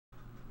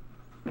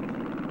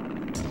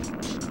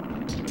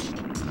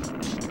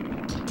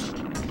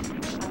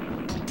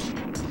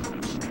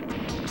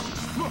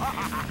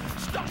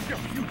You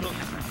don't.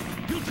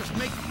 You'll just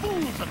make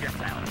fools of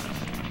yourselves.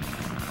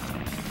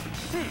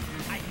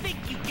 I think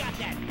you got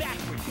that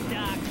backwards,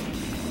 Doc.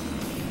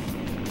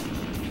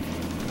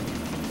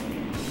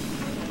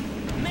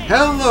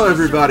 Hello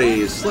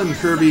everybody,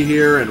 SlimKirby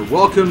here, and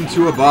welcome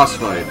to a boss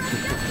fight.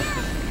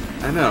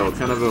 I know,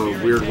 kind of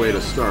a weird way to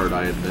start,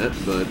 I admit,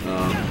 but,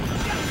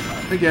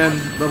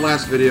 again, the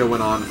last video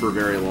went on for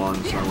very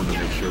long, so I wanted to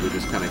make sure we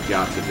just kind of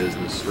got to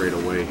business straight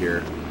away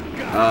here.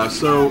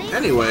 So,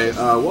 anyway,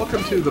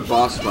 welcome to the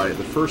boss fight,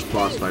 the first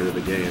boss fight of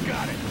the game.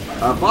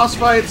 Boss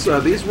fights,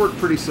 these work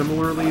pretty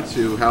similarly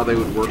to how they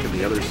would work in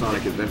the other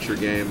Sonic Adventure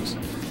games.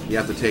 You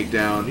have to take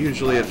down,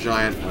 usually a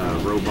giant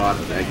robot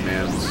of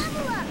Eggmans.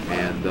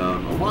 And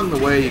along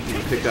the way, you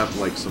can pick up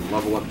like some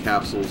level up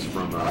capsules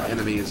from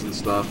enemies and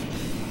stuff.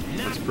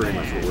 That's pretty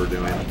much what we're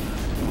doing.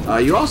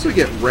 You also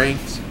get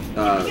ranked.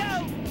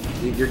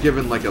 You're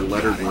given like a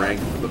lettered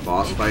rank for the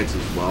boss fights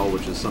as well,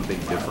 which is something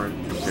different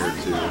compared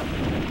to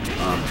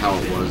how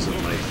it was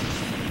in like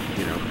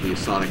the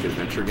Sonic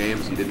Adventure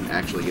games. You didn't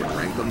actually get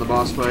ranked on the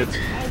boss fights,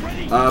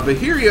 but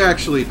here you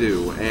actually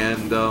do,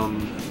 and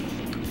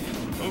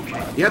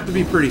you have to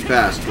be pretty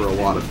fast for a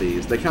lot of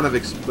these. They kind of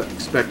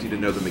expect you to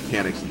know the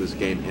mechanics of this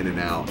game in and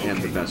out, and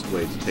the best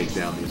way to take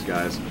down these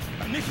guys.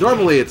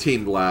 Normally a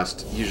Team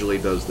Blast usually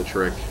does the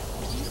trick.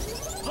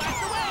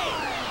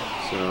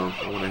 So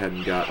I went ahead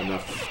and got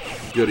enough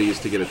goodies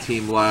to get a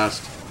Team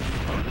Blast.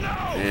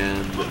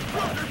 And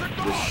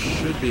this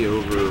should be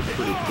over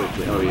pretty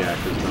quickly. Oh yeah,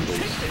 because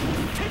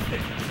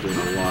Knuckles doing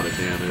a lot of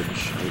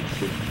damage. I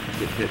could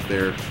get hit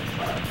there.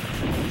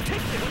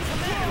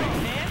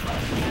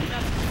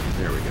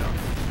 There we go.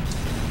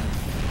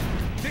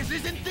 This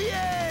isn't the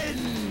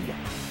end!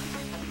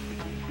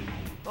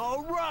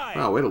 Alright!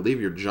 Wow, way to leave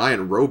your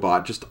giant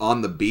robot just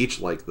on the beach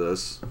like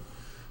this.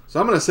 So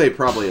I'm going to say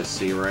probably a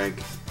C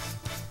rank.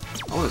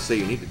 I want to say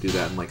you need to do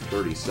that in like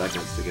 30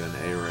 seconds to get an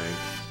A rank.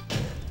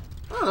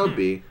 I don't know,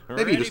 B.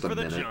 Maybe just a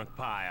minute.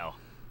 I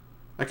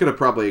could have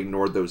probably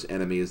ignored those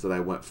enemies that I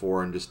went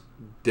for and just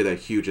did a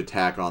huge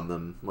attack on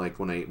them, like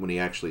when he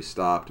actually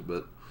stopped,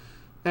 but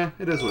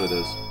it is what it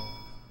is.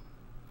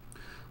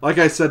 Like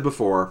I said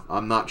before,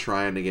 I'm not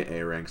trying to get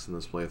A ranks in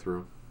this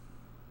playthrough.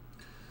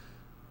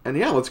 And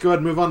yeah, let's go ahead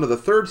and move on to the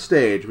third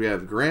stage. We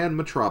have Grand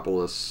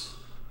Metropolis.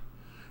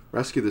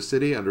 Rescue the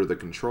city under the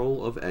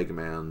control of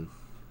Eggman.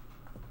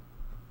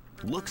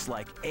 Looks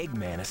like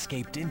Eggman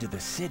escaped into the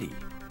city.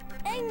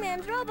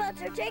 Eggman's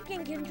robots are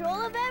taking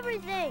control of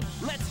everything.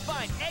 Let's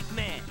find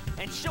Eggman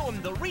and show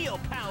him the real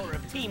power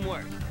of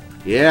teamwork.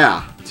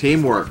 Yeah,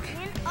 teamwork.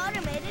 An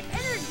automated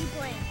energy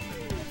plant.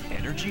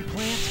 Energy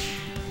plant?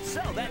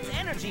 So that's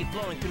energy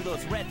flowing through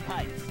those red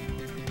pipes.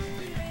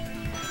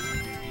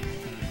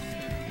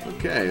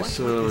 Okay,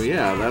 so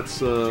yeah, that's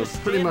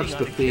pretty much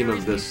the theme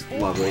of this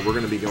level. We're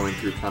going to be going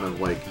through kind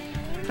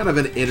of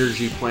an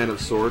energy plant of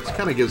sorts.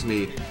 Kind of gives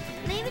me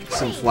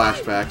some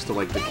flashbacks to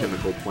like the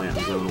chemical plant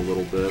zone a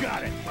little bit.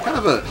 Kind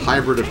of a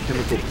hybrid of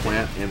chemical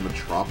plant and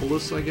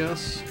Metropolis, I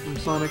guess, from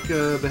Sonic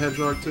the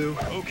Hedgehog 2.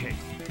 Okay.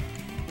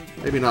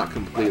 Maybe not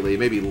completely,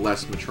 maybe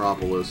less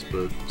Metropolis,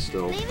 but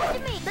still. Leave it to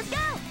me. Let's go.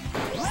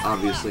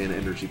 Obviously an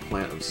energy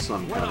plant of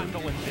some We're not kind.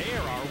 going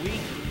there, are we?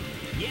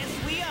 Yes,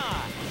 we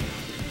are.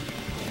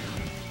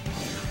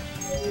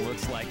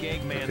 Looks like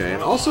Eggman. Okay,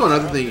 and also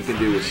another thing you can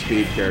do with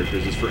speed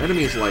characters is for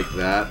enemies like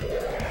that,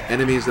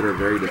 enemies that are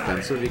very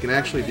defensive, you can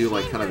actually do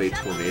like kind of a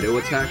tornado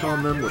attack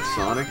on them with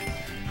Sonic,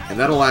 and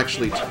that'll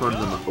actually turn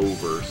them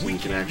over, so you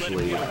can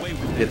actually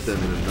hit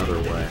them in another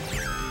way.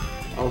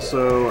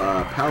 Also,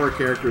 power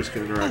characters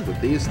can interact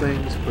with these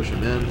things, push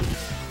them in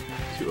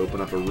to open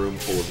up a room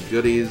full of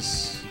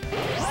goodies,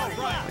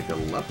 like a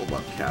level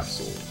up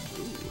capsule.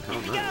 Ooh, how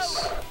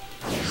nice.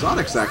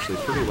 Sonic's actually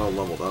pretty well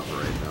leveled up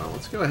right now.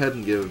 Let's go ahead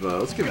and give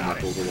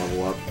Knuckles a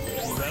level up.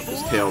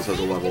 Because Tails has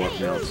a level up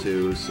now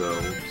too, so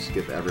just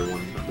give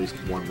everyone at least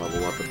one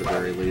level up at the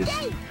very least.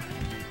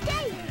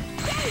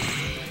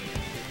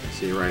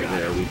 See right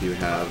there, we do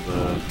have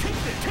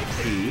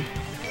P.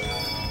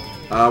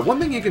 One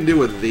thing you can do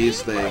with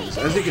these things,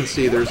 as you can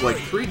see, there's like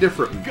 3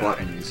 different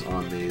buttons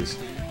on these.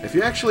 If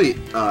you actually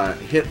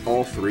hit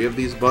all 3 of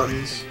these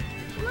buttons,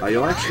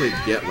 you'll actually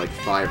get like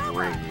 5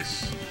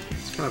 rings.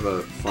 Kind of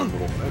a fun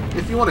little thing.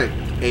 If you want to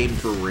aim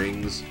for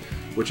rings,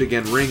 which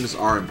again, rings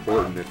are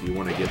important if you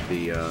want to get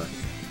the,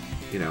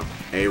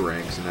 A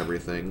ranks and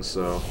everything,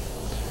 so,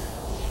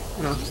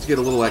 just to get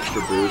a little extra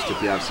boost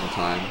if you have some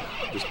time,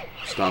 just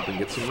stop and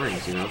get some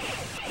rings,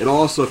 It'll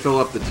also fill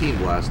up the Team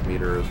Blast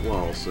meter as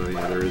well, so,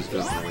 yeah, there is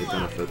definitely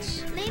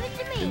benefits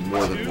in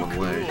more than one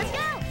way.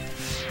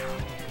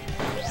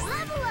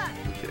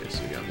 Okay,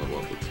 so we got level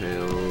up with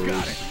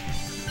Tails.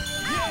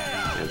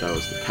 And that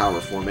was the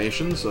power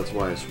formation, so that's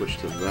why I switched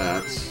to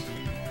that.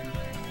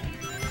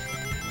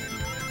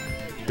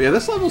 But yeah,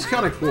 this level's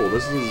kind of cool.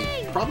 This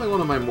is probably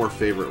one of my more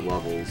favorite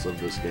levels of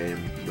this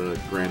game, the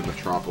Grand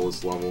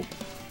Metropolis level.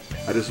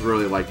 I just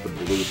really like the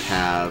blue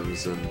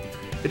paths, and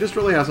it just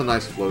really has a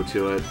nice flow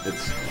to it.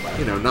 It's,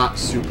 not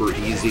super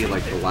easy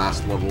like the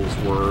last levels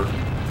were,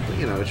 but,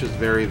 it's just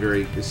very,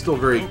 very, it's still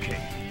very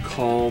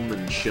calm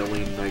and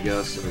chilling, I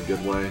guess, in a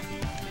good way.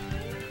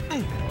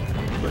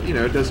 But, you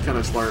know, it does kind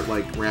of start,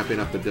 like, ramping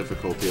up the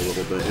difficulty a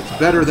little bit. It's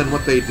better than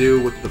what they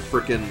do with the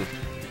frickin'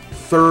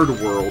 third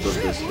world of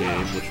this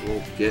game, which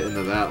we'll get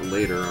into that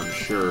later, I'm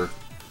sure.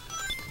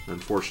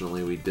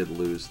 Unfortunately, we did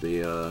lose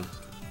the,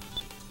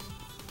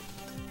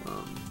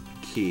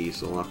 key,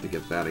 so we'll have to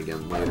get that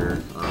again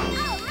later.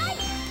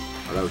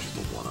 Oh, that was just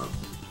a one-up.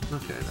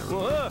 Okay, never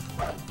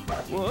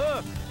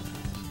mind.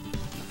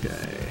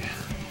 Okay.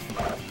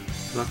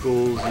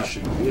 Knuckles, you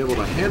should be able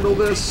to handle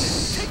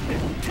this.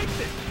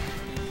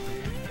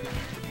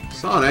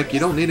 Sonic, you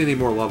don't need any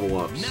more level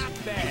ups.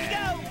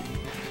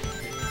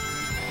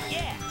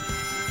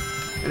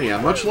 And yeah,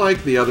 much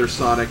like the other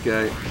Sonic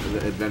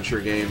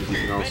adventure games, you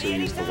can also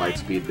use the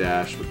Lightspeed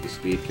Dash with the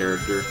speed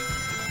character.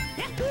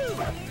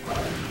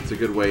 It's a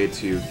good way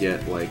to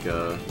get, like,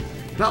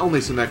 not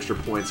only some extra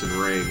points and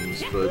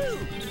rings, but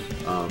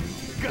you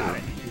know,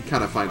 you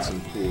kind of find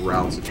some cool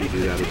routes if you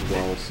do that as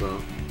well,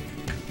 so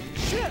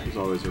there's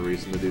always a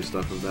reason to do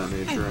stuff of that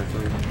nature, I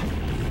think.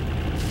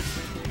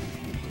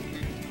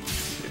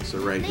 Okay, so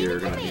right here,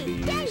 we're going to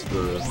need to use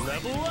the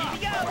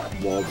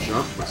wall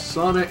jump with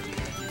Sonic.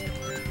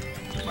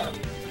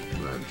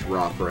 I'm going to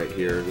drop right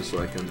here just so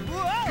I can...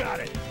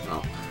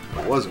 Oh,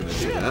 I was going to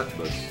do that,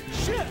 but...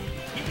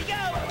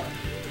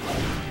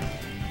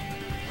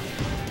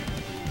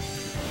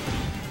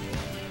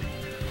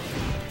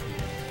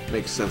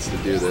 Makes sense to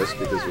do this,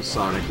 because with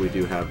Sonic we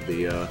do have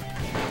the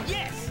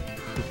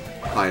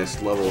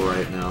highest level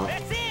right now.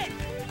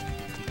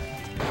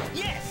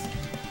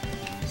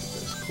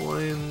 There's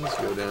coins,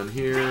 go down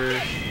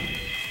here.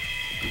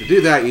 To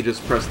do that, you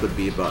just press the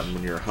B button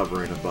when you're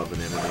hovering above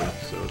an enemy,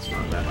 so it's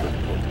not that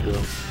difficult to do.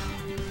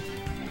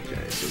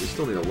 Okay, so we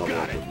still need a level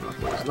up with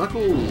Knuckles.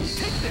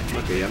 Knuckles...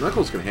 Okay, yeah,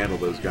 Knuckles can handle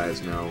those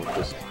guys now with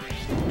just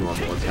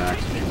normal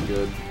attacks, which is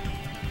good.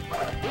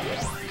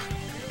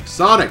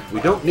 Sonic,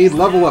 we don't need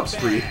level ups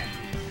for you.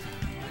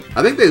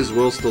 I think they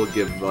will still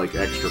give, like,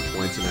 extra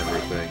points and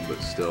everything, but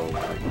still,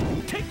 like,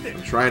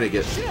 I'm trying to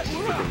get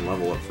freaking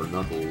level up for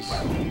Knuckles.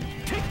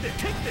 Okay.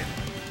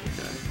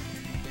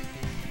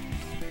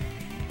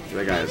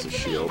 That guy has a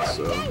shield,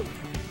 so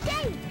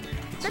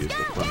let's use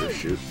the Thunder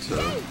Shoot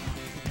to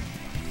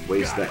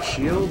waste that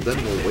shield,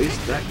 then we'll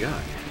waste that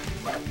guy.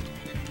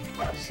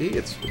 See,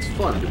 it's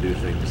fun to do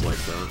things like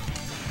that.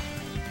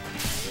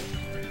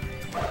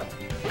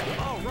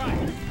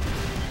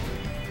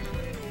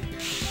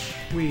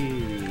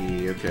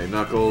 Whee! Okay,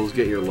 Knuckles,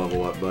 get your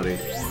level up, buddy.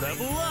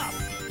 Level up.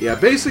 Yeah,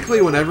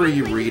 basically whenever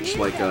you reach,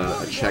 like,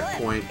 a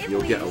checkpoint,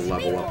 you'll get a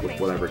level up with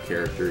whatever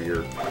character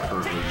you're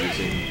currently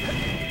using.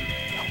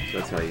 So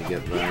that's how you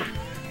get that.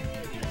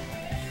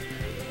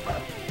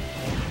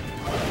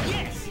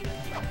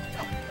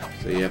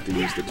 So you have to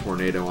use the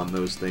tornado on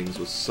those things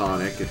with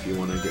Sonic if you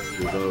want to get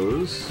through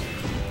those.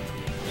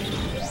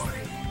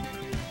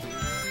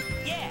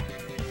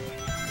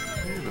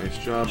 Nice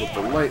job with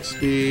the light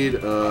speed.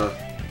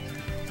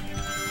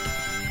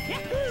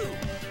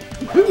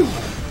 Okay,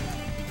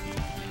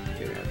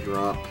 yeah,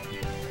 drop.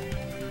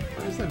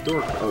 Why is that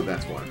door? Oh,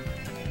 that's why.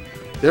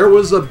 There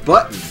was a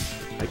button.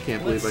 I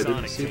can't believe I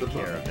didn't see the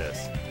button.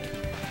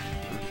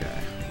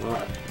 Okay,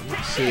 well, I'm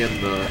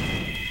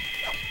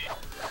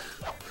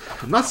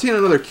not seeing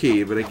another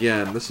key, but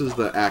again, this is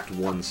the Act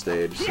 1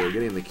 stage, so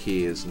getting the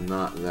key is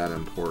not that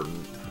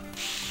important.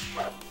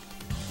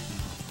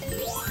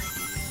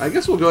 I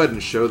guess we'll go ahead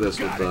and show this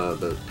with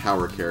the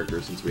power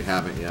characters since we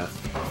haven't yet.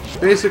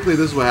 Basically,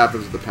 this is what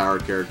happens with the power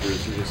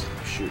characters. You just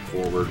shoot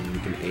forward and you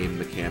can aim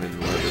the cannon in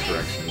whatever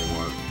direction you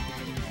want.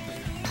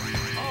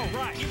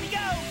 Alright, here we go!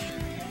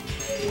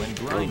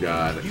 Oh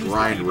god,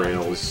 grind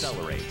rails.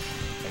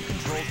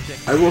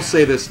 I will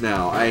say this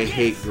now, I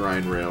hate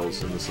grind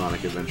rails in the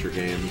Sonic Adventure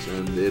games,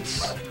 and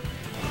it's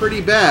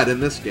pretty bad in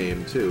this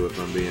game too, if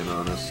I'm being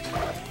honest.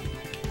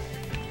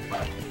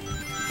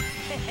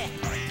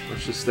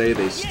 Let's just say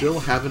they still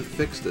haven't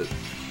fixed it.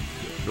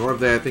 Nor have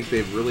they, I think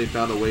they've really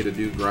found a way to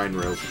do grind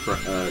rails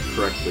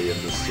correctly in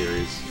this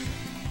series.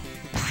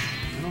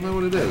 I don't know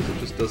what it is, it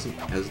just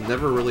has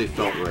never really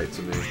felt right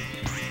to me.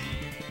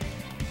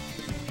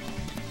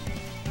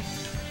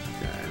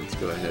 Okay, let's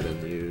go ahead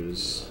and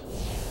use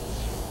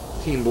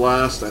Team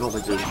Blast. I don't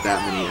think there's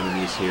that many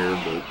enemies here,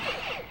 but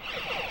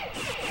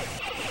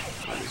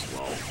might as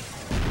well.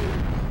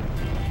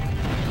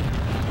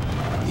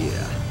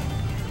 Yeah.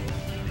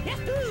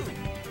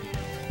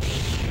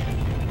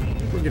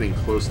 We're getting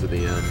close to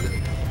the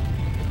end.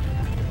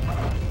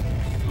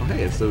 Oh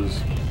hey, it's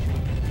those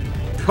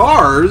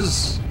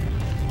cars!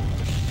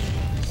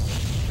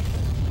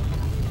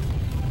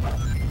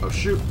 Oh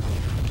shoot.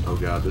 Oh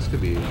god, this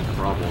could be a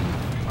problem.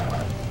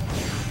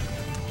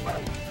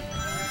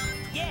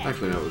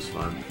 Actually, no, it was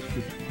fun.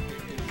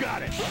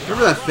 Got it.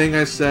 Remember that thing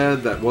I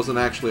said that wasn't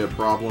actually a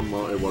problem?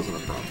 Well, it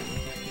wasn't a problem.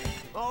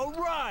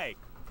 Alright!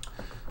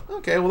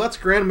 Okay, well that's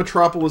Grand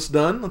Metropolis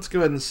done. Let's go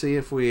ahead and see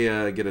if we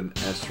get an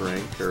S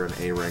rank or an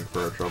A rank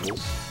for our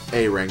troubles.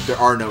 A rank. There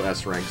are no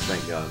S ranks,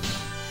 thank God.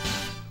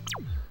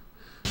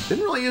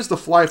 Didn't really use the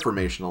fly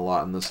formation a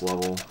lot in this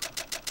level.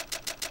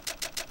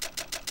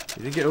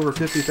 You did get over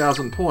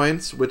 50,000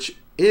 points, which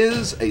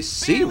is a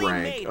C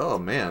rank. Oh,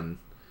 man.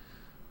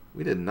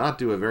 We did not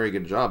do a very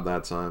good job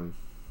that time.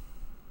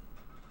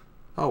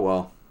 Oh,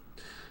 well.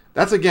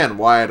 That's, again,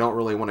 why I don't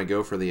really want to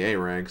go for the A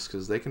ranks,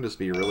 because they can just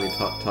be really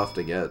tough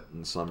to get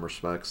in some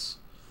respects.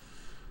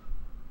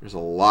 There's a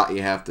lot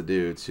you have to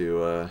do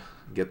to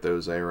get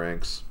those A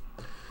ranks.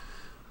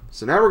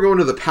 So now we're going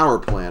to the power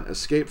plant.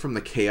 Escape from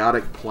the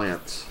chaotic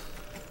plant.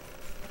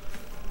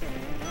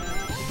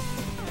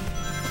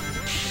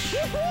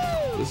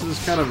 This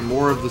is kind of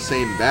more of the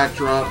same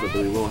backdrop, but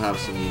we will have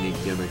some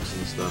unique gimmicks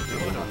and stuff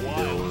that we'll have to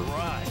deal with.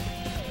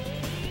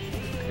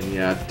 And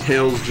yeah,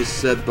 Tails just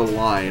said the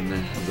line,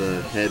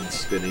 the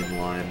head-spinning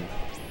line.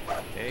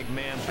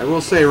 Eggman. I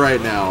will say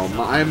right now,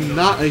 I'm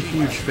not a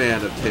huge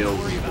fan of Tails'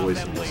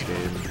 voice in this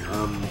game.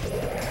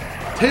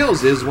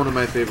 Tails is one of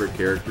my favorite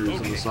characters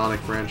in the Sonic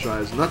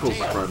franchise. Knuckles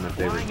is probably my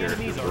favorite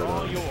character,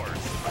 but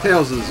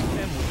Tails is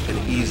an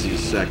easy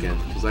second,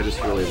 because I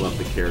just really love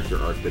the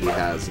character arc that he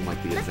has in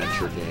like the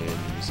adventure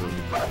games. And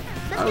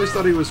I always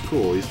thought he was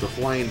cool. He's the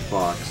flying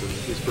fox, and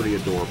he's pretty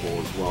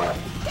adorable as well.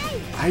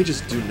 I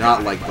just do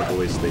not like the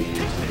voice they used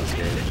in this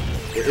game.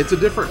 It's a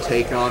different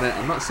take on it.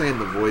 I'm not saying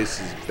the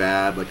voice is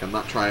bad. Like, I'm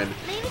not trying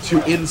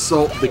to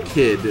insult the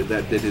kid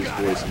that did his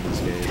voice in this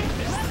game.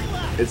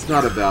 It's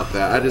not about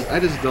that. I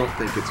just don't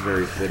think it's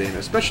very fitting,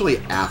 especially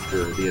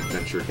after the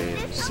adventure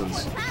games,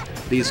 since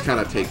these kind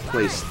of take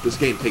place. This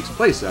game takes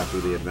place after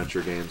the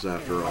adventure games,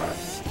 after all.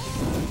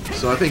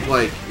 So I think,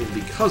 like,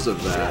 because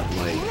of that,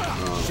 like,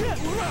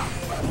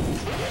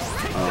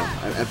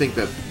 I think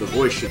that the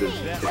voice should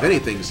have, if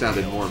anything,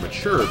 sounded more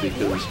mature,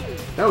 because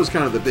that was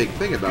kind of the big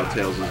thing about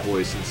Tails'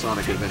 voice in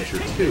Sonic Adventure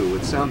 2.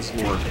 It sounds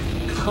more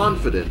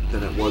confident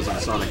than it was in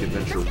Sonic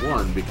Adventure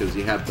 1, because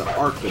he had the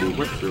arc that he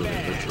went through in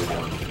Adventure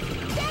 1.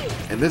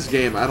 In this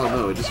game, I don't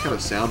know, it just kind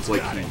of sounds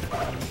like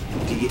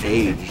he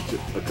de-aged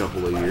a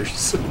couple of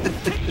years.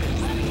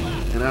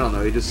 And I don't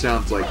know, he just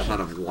sounds like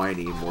kind of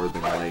whiny more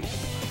than like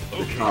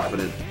the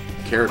confident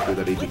character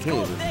that he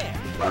became in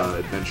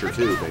Adventure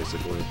 2,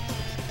 basically.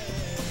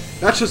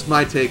 That's just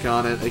my take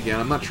on it. Again,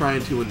 I'm not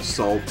trying to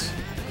insult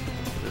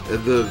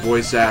the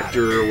voice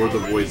actor or the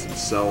voice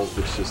itself.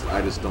 It's just,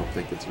 I just don't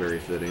think it's very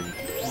fitting.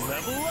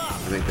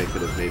 I think they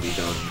could have maybe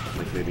done,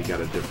 like, maybe got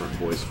a different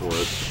voice for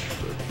it.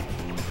 But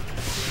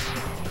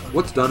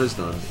what's done is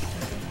done.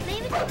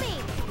 Leave it to me.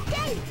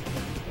 Dave!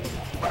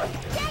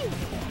 Dave!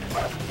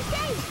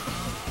 Dave!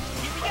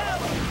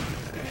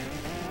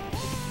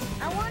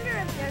 I wonder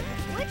if there's a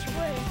switch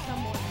button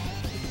somewhere.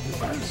 Is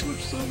there a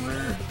switch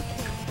somewhere?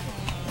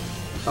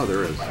 Oh,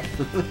 there is.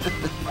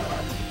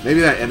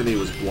 Maybe that enemy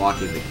was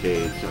blocking the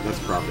cage. That's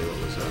probably what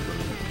was happening.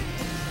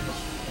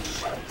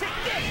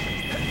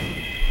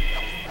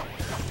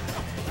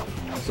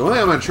 So one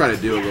thing I'm going to try to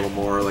do a little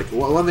more, like,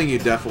 one thing you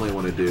definitely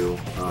want to do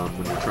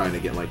when you're trying to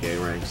get, like, A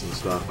ranks and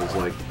stuff is,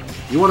 like,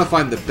 you want to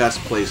find the best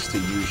place to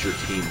use your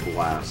team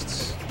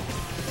blasts.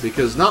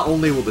 Because not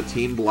only will the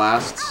team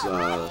blasts,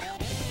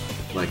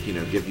 like, you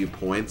know, give you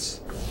points,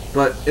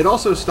 but it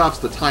also stops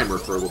the timer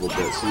for a little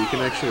bit, so you can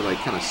actually, like,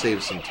 kind of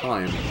save some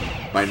time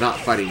by not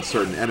fighting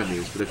certain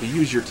enemies. But if you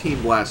use your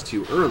team blast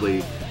too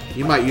early,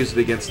 you might use it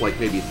against, like,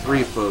 maybe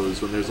 3 foes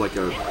when there's, like,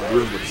 a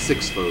room with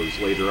 6 foes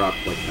later up,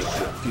 like,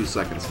 a few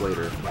seconds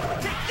later.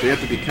 So you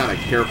have to be kind of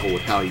careful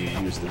with how you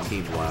use the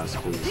team blast,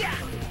 because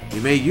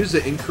you may use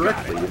it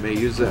incorrectly. You may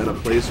use it at a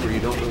place where you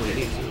don't really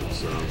need to,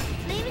 so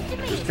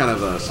there's kind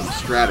of some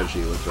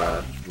strategy with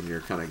that when you're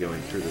kind of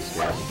going through this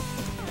game.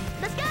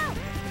 Let's go!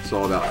 It's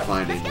all about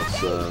finding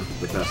what's the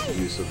best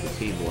use of the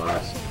team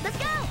blast. Let's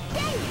go!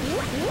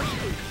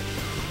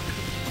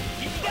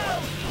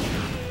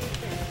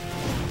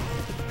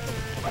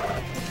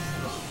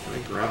 Can I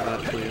grab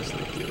that, please?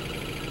 Thank you.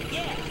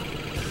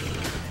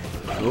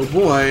 Oh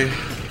boy!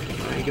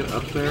 Can I get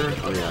up there?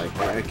 Oh yeah,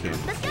 I can.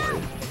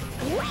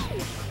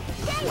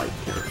 Flight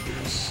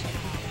characters.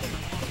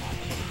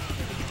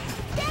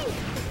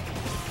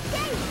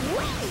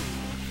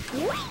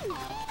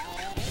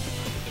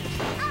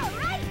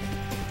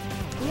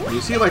 You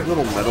see, like,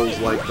 little medals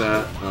like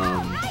that?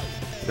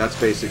 That's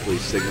basically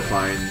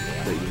signifying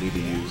that you need to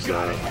use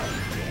the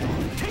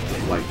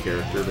flight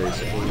character,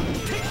 basically.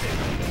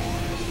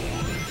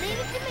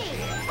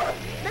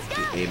 If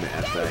you aim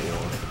at that,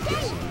 you'll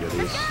get some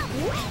goodies.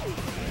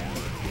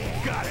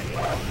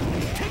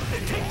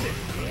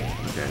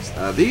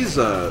 Okay, these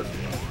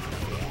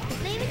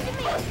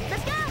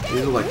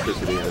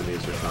electricity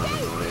enemies are kind of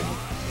annoying.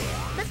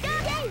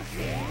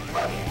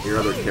 Your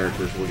other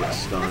characters will get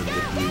stunned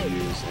if you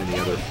use any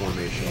other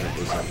formation that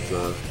isn't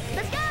the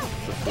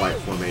flight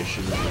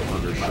formation and the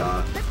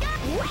undershot.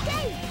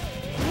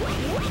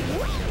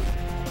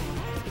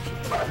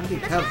 How do you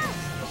have...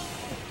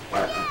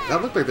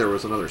 that looked like there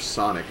was another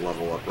Sonic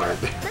level up right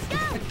there.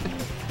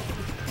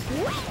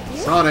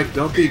 Sonic,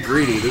 don't be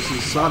greedy. This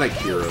is Sonic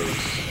Heroes.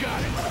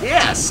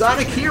 Yeah,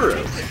 Sonic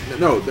Heroes!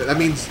 No, that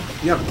means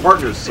you have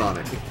partners,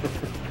 Sonic.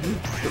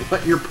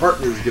 Let your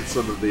partners get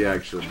some of the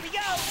action.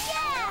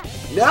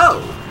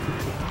 No!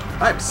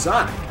 I'm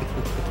Sonic!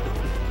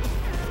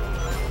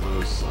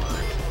 Oh,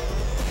 Sonic.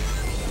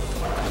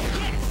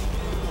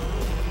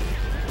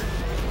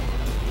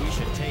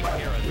 should take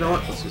care of You know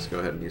what? Let's just go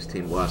ahead and use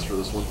Team Blast for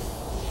this one.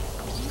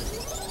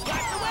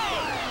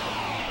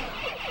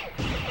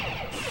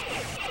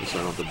 So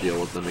I don't have to deal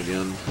with them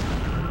again.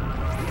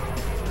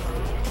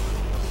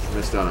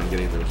 Missed out on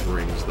getting those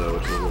rings though,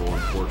 which is a little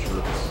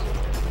unfortunate.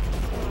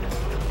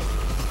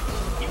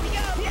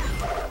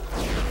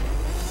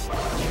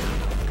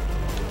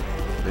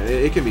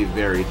 It can be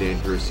very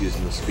dangerous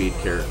using the speed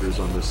characters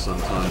on this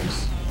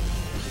sometimes.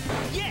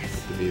 You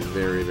have to be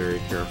very, very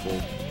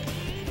careful.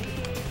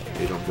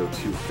 They don't go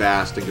too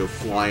fast and go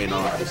flying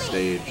off the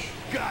stage.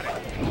 Got it.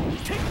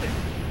 Let's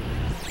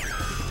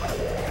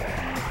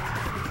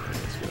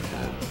go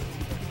ahead.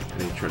 I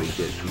need to try to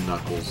get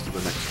Knuckles to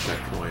the next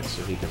checkpoint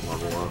so he can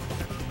level up.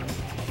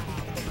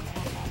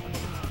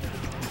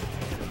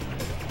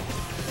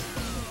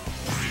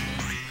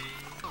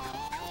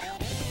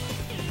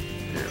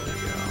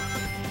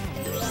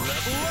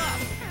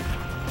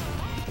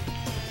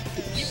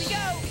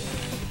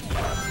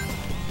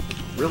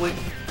 Really?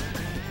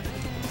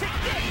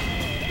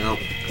 Nope.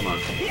 Come on.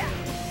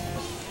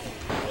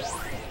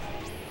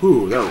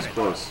 Whew, that was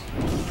close.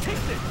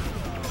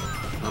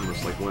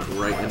 Almost like went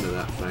right into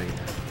that thing.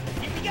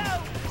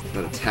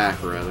 That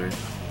attack, rather.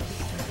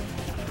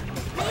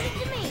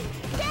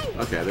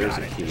 Okay, there's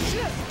a key.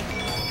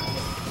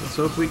 Let's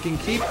hope we can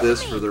keep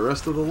this for the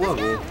rest of the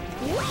level.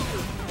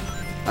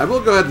 I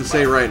will go ahead and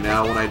say right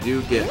now, when I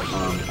do get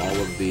all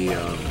of the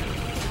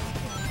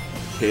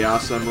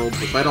Chaos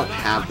Emeralds, if I don't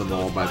have them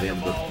all by the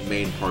end of the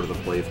main part of the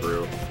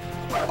playthrough,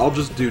 I'll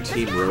just do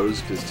Team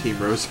Rose, because Team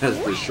Rose has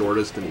the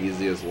shortest and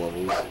easiest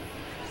levels.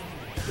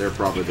 They're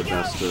probably the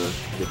best to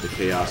get the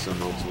Chaos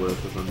Emeralds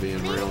with, if I'm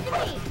being real.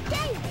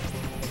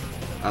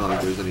 I don't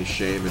think there's any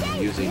shame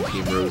in using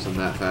Team Rose in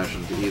that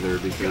fashion either,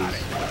 because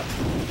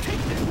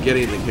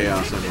getting the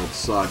Chaos Emeralds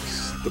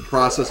sucks. The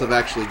process of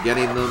actually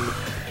getting them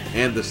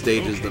and the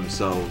stages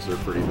themselves are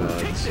pretty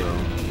bad, so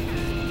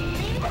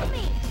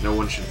no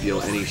one should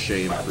feel any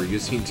shame for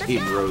using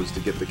Team Rose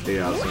to get the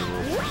Chaos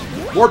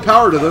Emeralds. More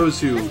power to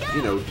those who,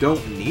 you know,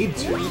 don't need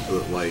to,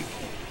 but like,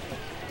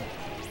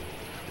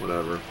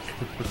 whatever.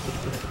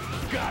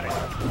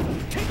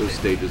 Those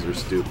stages are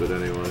stupid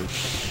anyway.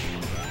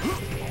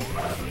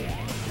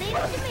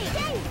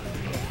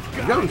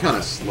 I've gone kind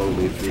of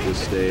slowly through this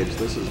stage.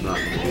 This is not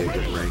going to be a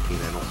good ranking,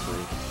 I don't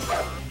think.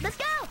 Let's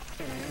go!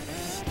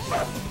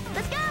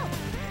 Let's go!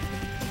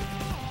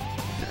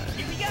 Okay.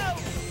 Here we go!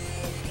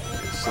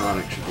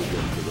 Sonic should be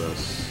good for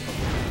this.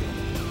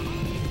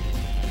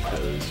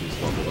 Because he's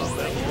leveled up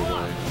that whole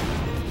way.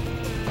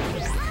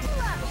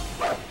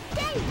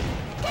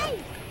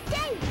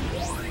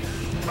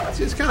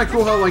 See, it's kind of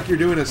cool how, like, you're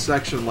doing a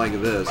section like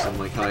this, and,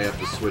 like, how you have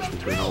to switch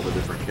between all the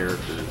different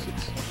characters.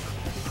 It's,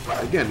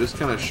 again, just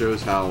kind of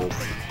shows how,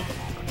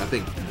 I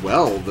think,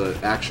 well, the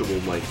actual,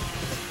 like,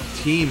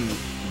 team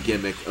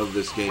gimmick of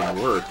this game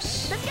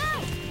works.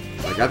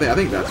 Like, I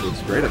think that's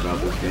what's great about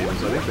this game,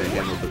 is I think they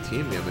handled the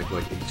team gimmick,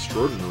 like,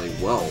 extraordinarily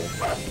well.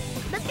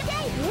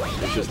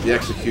 It's just the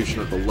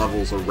execution of the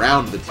levels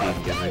around the team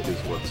gimmick is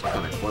what's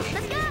kind of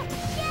questionable.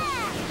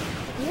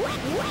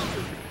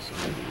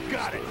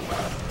 Got it.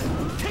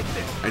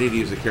 I need to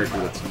use a character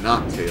that's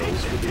not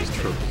Tails for these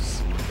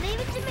turtles.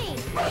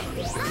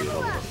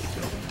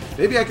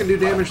 Maybe I can do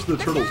damage to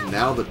the turtles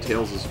now that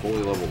Tails is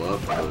fully leveled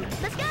up, but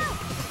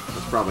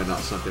that's probably not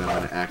something I'm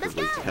going to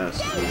actively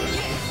test. Okay,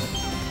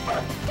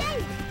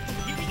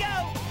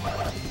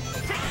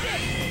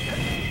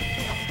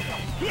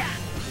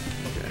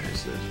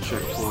 so there's a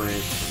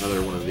checkpoint,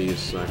 another one of these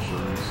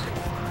sections.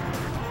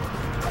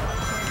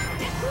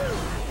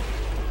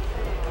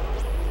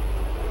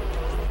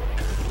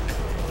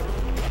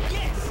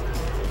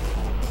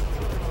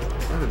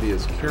 Trying to be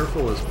as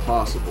careful as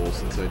possible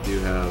since I do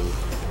have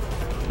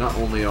not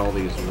only all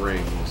these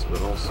rings,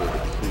 but also the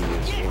key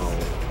as well.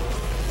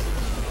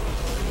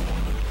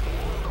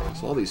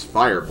 So all these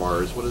fire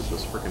bars, what is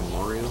this, frickin'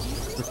 Mario?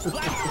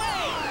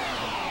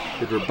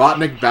 Did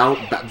Robotnik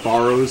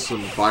borrows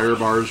some fire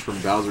bars from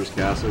Bowser's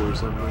Castle or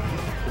something?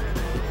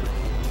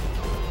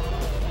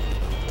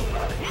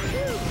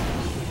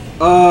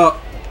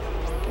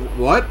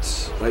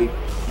 What? I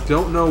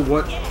don't know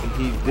what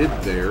he did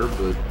there,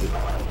 but it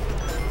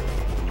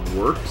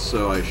worked,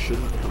 so I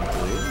shouldn't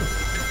complain.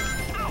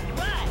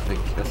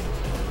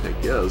 I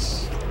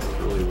guess. It's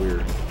really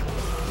weird.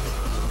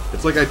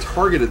 It's like I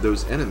targeted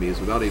those enemies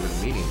without even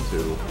meaning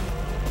to.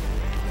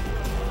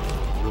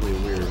 Really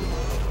weird.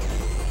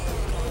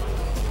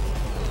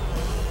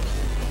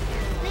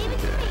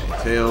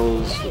 Okay,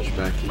 Tails, switch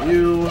back to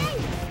you.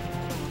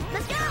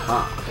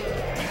 Ha!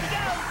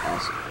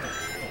 Awesome.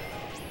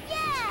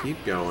 Let's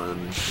keep going.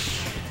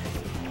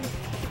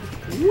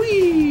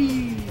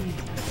 Whee!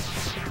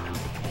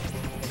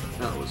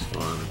 That was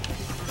fun.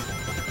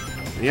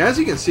 And yeah, as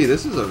you can see,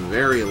 this is a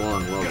very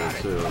long level,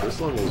 too. This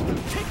level's been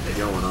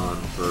going on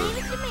for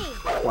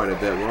quite a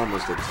bit. We're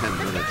almost at 10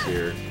 minutes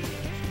here.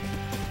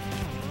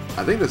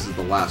 I think this is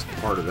the last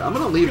part of it. I'm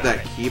going to leave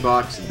that key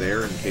box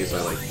there in case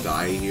I, like,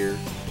 die here.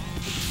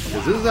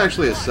 Because this is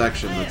actually a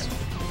section that's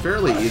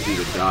fairly easy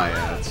to die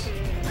at.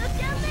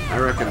 I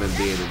recommend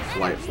being in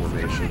flight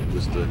formation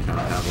just to kind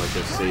of have like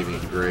a saving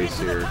grace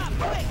here.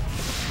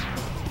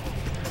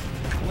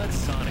 Let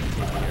Sonic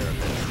take care of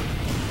this.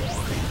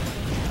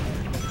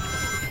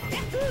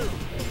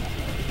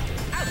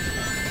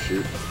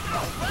 Shoot.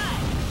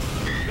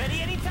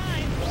 Ready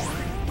anytime.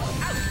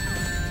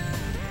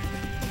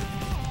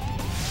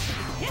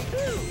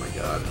 Oh my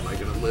god, am I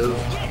gonna live?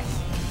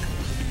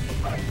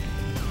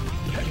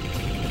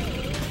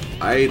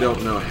 I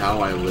don't know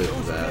how I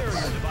lived that.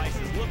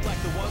 Devices look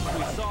like the ones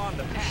we saw on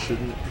the path.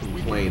 Shouldn't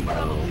complain though.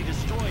 Probably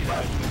destroy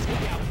them if we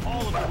take out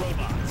all of the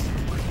robots.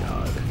 Oh my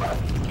god.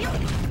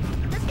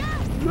 Let's go!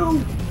 No!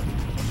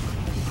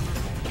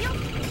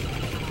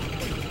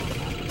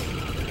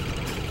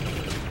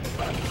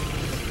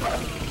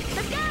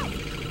 Let's go!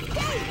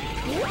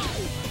 Yay!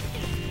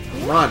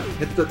 Come on,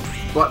 hit the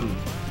button.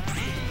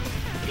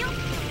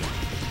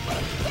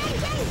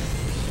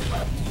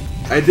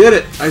 I did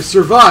it! I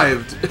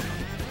survived!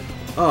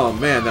 Oh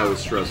man, that was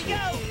stressful.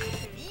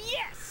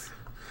 Yes.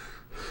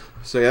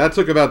 So yeah, that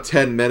took about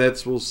 10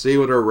 minutes. We'll see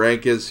what our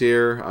rank is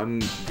here. I'm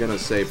gonna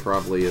say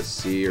probably a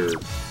C or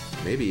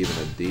maybe even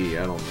a D.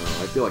 I don't know.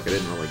 I feel like I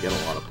didn't really get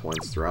a lot of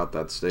points throughout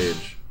that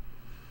stage.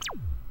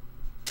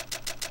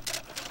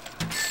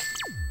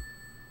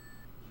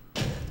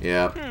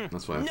 Yeah,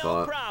 that's what I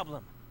thought. No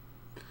problem.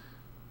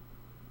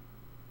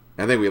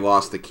 I think we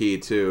lost the key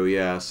too,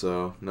 yeah,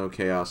 so no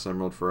Chaos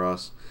Emerald for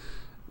us.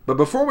 But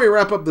before we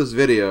wrap up this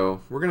video,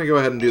 we're going to go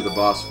ahead and do the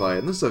boss fight.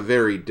 And this is a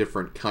very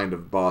different kind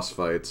of boss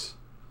fight.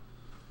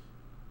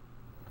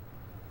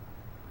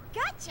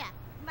 Gotcha,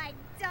 my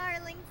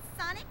darling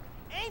Sonic.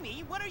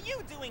 Amy, what are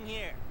you doing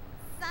here?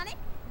 Sonic,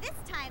 this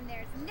time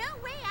there's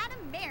no way out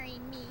of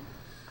marrying me.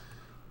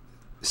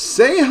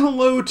 Say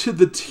hello to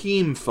the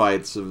team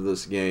fights of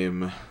this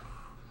game.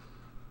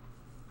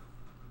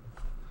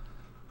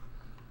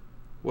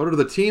 What are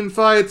the team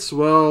fights?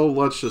 Well,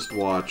 let's just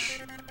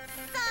watch.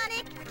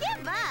 Sonic,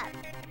 give up.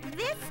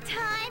 This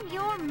time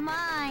you're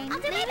mine. I'll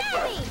do my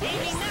best.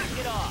 Amy, knock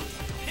it off.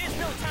 There's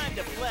no time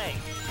to play.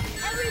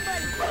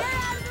 Everybody, get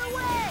out of the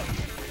way.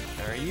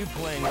 Are you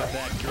playing with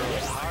that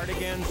girl's heart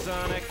again,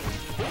 Sonic?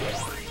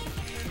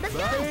 Let's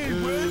go.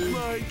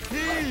 my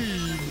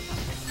team.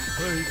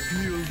 I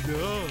feel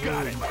nice.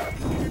 Got it.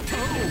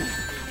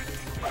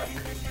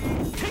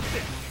 Take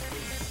this.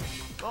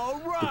 All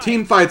right. The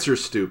team fights are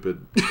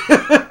stupid.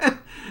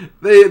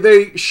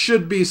 They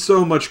should be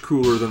so much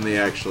cooler than they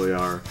actually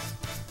are.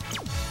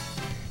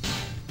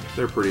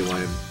 They're pretty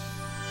lame.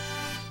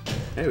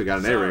 Hey, we got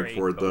an A rank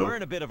for it, though. We're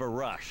in a bit of a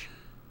rush.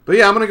 But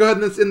yeah, I'm going to go ahead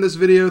and end this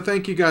video.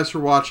 Thank you guys for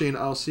watching.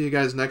 I'll see you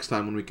guys next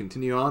time when we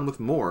continue on with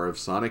more of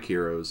Sonic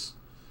Heroes.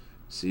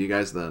 See you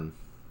guys then.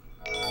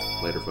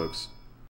 Later, folks.